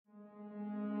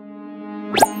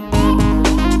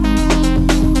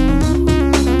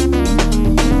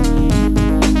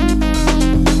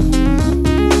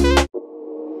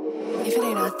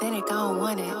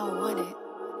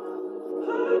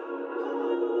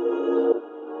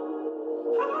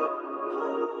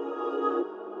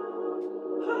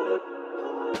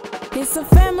It's a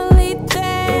family thing.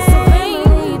 It's a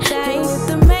family thing. Here with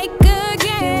the Macher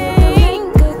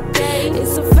Gang.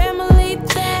 It's a family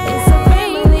thing. It's a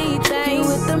family thing. Here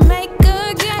with the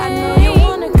Macher Gang. I know you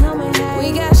wanna come and hang.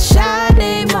 We got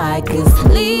Sade, Marcus,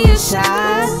 Leah,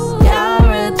 Shy,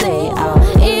 Yara, they all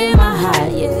in my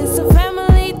heart. Yeah, it's a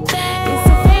family thing. It's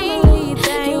a family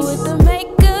thing. Here with the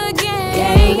Macher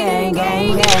Gang. Gang,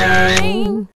 gang,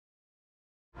 gang.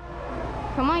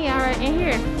 Come on, y'all, right in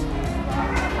here.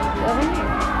 Over here.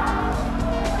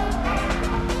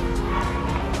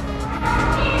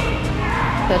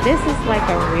 So this is like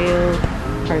a real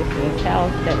person's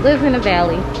house that lives in a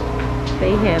valley.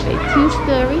 They have a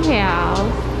 2-story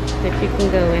house that you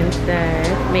can go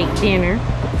inside, make dinner.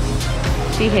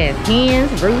 She has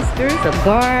hens, roosters, a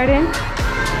garden.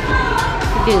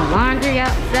 You do laundry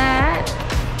outside.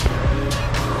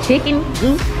 Chicken,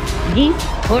 goose, geese,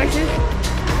 horses.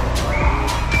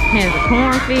 Has a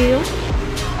cornfield.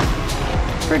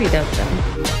 Pretty dope though.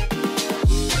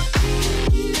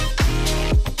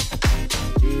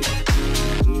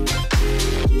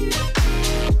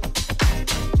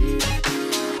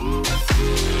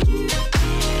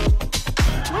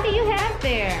 What do you have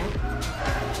there?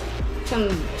 Some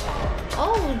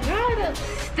old dried up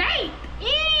steak.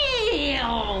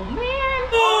 Ew, man.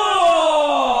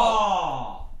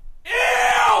 Oh! Ew!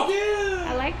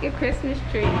 I like your Christmas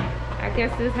tree. I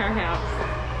guess this is her house.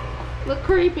 Look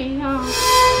creepy, huh?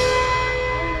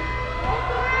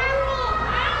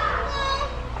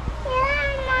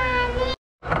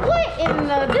 What in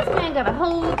the... This man got a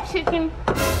whole chicken.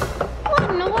 What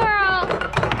in the world?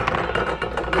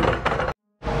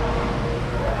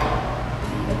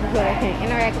 This is where I can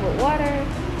interact with water.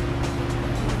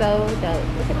 So dope.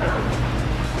 Look at this.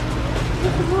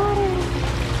 Look at water.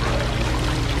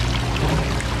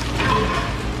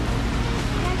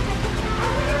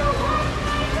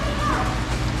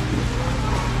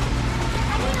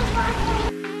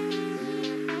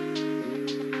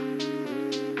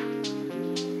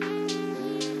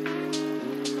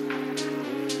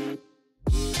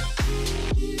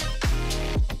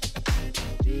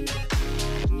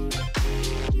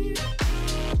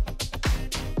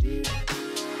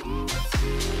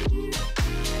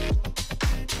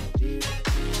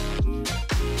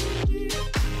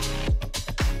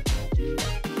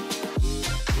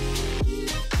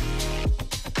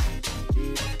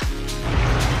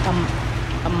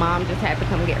 A mom just had to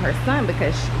come get her son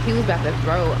because he was about to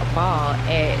throw a ball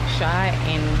at Shy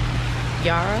and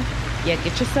Yara. Yeah,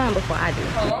 get your son before I do.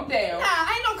 Calm down. Nah,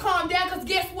 I ain't no calm down, because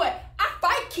guess what? I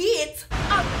fight kids.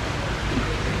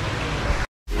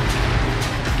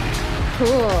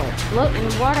 Cool. Floating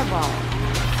water ball.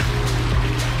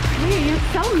 Man, you're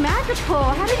so magical.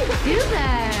 How do you do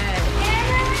that?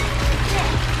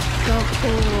 So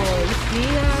cool. You see,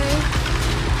 guys?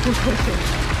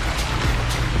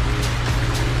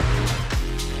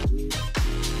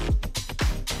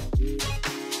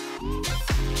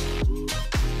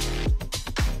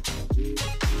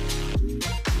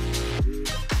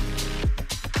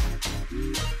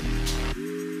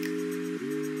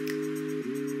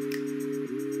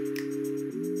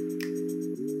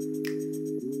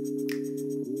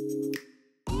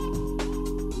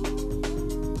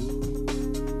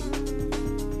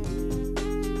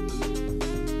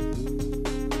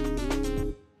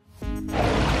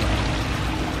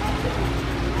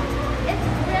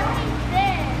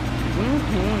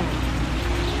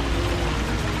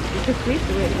 You can sleep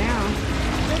through it now.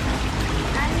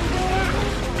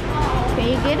 Can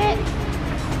you get it?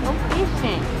 Go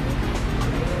fishing.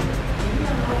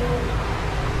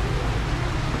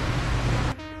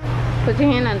 Put your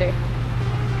hand under.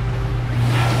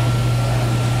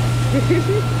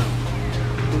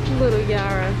 Little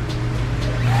Yara.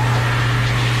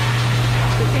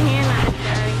 Put your hand under,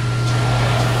 Daddy.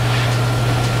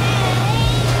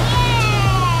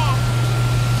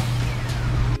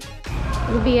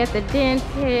 We'll be at the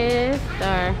dentist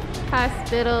or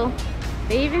hospital.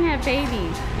 They even have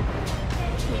babies.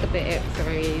 Look at the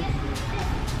x-rays.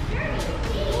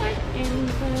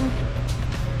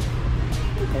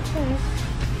 Look at that.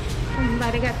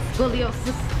 Somebody got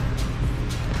scoliosis.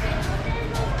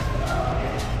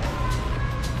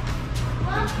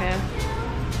 Okay.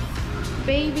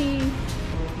 Baby.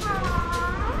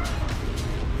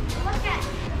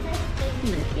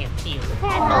 Look at you.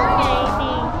 Hello,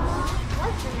 baby.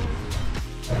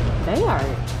 They are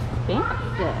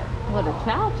expensive. Well, the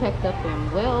child checkup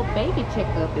and well, baby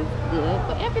checkup is good,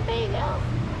 but everything else,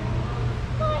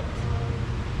 what?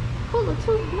 Pull a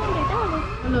tooth, $90. I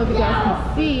don't know if you guys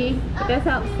can see, but that's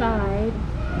outside.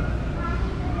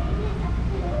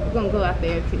 We're gonna go out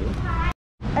there too.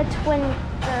 A twin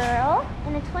girl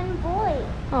and a twin boy.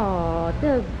 Oh,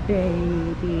 the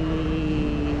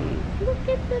baby. Look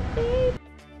at the baby.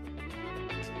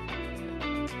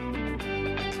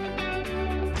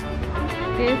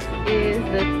 This is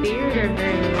the theater room,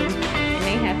 and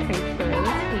they have controls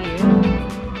here.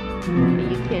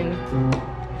 You can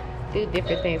do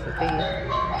different things with these.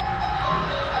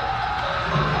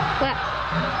 Clap.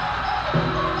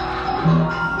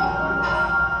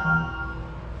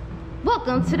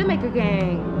 Welcome to the Macher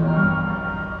Gang.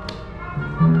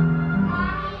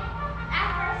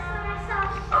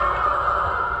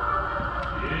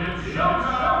 It's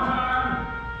showtime!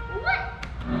 What?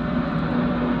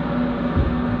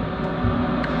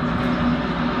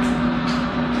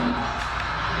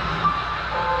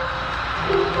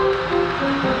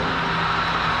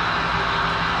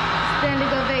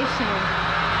 Standing ovation.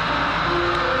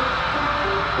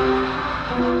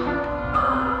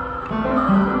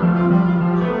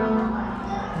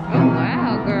 Oh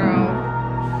wow, girl.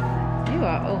 You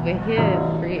are over here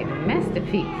creating a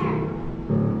masterpiece.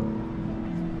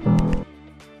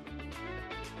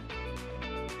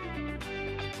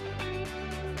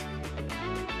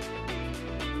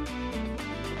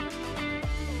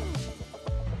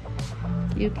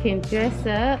 You can dress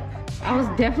up. I was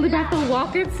definitely about to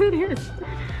walk into this,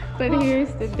 but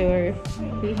here's the door.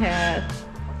 We have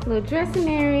a little dressing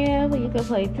area where you can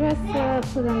play dress up,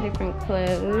 put on different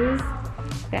clothes.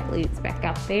 That leads back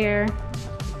out there.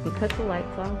 You can cut the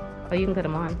lights on. Oh, you can cut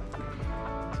them on.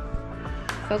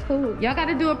 So cool. Y'all got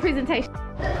to do a presentation.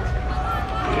 Welcome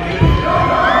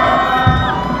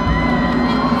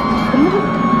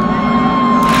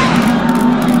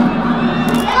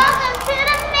to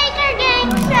the Macher Gang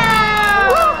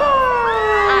show!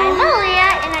 I'm Malia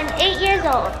and I'm 8 years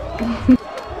old.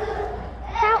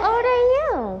 How old are you?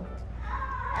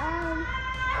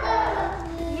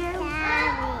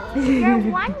 You're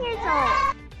 1 year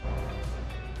old.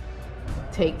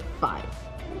 Take 5.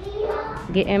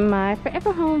 Getting my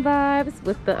forever home vibes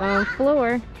with the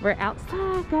floor. We're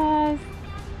outside, guys.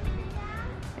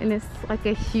 And it's like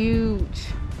a huge,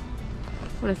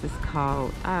 what is this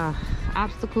called?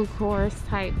 Obstacle course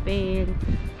type thing.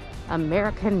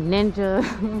 American Ninja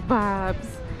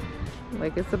vibes.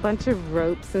 Like it's a bunch of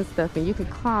ropes and stuff, and you can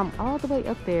climb all the way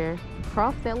up there,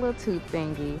 cross that little tube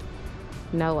thingy.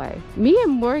 No way. Me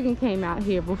and Morgan came out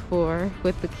here before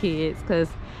with the kids, because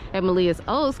at Malia's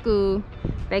old school,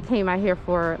 they came out here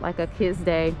for like a kids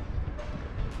day,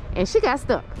 and she got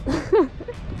stuck.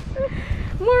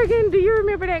 Morgan, do you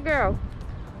remember that girl?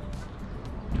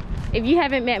 If you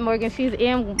haven't met Morgan, she's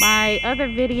in my other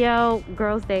video,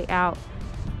 Girls Day Out.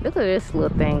 Look at this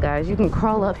little thing, guys. You can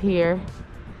crawl up here,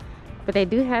 but they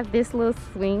do have this little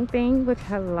swing thing, which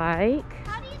I like.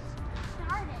 How do you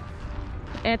start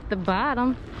it? At the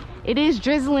bottom. It is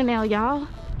drizzling now, y'all.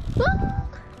 Mommy,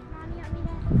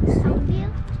 want me to help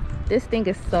you? This thing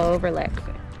is so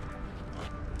relaxing.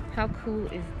 How cool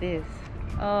is this?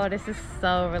 Oh, this is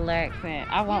so relaxing.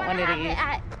 I want one of these.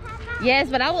 Yes,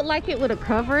 but I would like it with a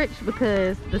coverage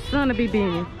because the sun will be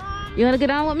beaming. You want to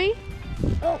get on with me?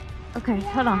 Oh. Okay,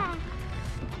 hold on.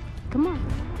 Come on.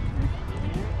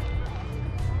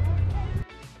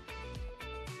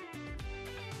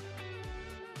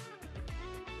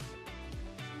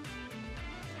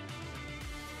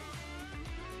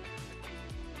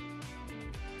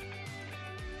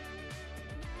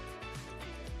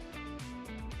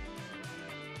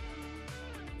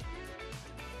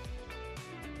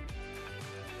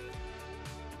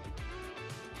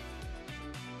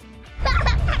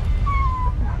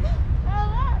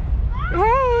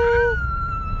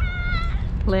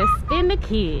 Let's spin the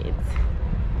kids.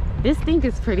 This thing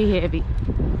is pretty heavy.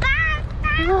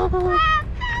 Oh,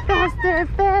 faster,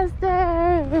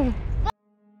 faster.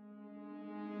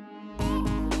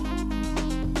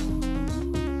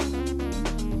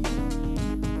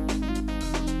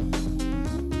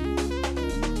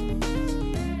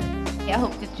 I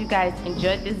hope that you guys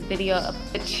enjoyed this video of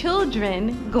the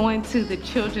children going to the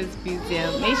Children's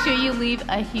Museum. Make sure you leave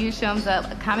a huge thumbs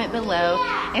up, a comment below,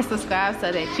 and subscribe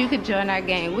so that you could join our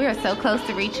gang. We are so close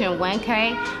to reaching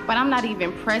 1K, but I'm not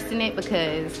even pressing it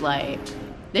because like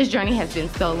this journey has been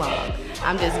so long.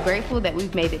 I'm just grateful that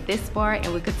we've made it this far,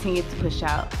 and we continue to push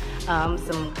out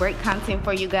some great content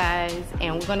for you guys,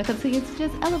 and we're going to continue to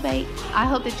just elevate. I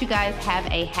hope that you guys have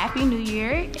a happy new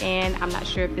year, and I'm not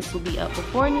sure if this will be up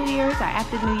before New Year's or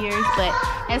after New Year's, but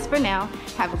as for now,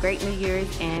 have a great New Year's,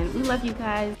 and we love you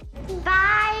guys.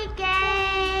 Bye, gang.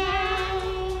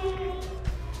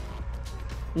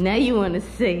 Now you want to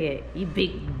say it, you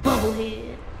big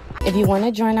bubblehead. If you want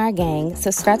to join our gang,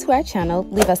 subscribe to our channel,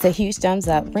 leave us a huge thumbs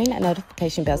up, ring that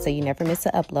notification bell so you never miss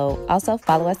an upload. Also,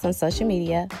 follow us on social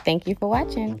media. Thank you for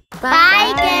watching.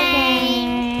 Bye,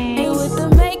 gang. With the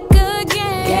Maker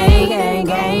Gang. Gang, gang,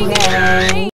 gang, gang.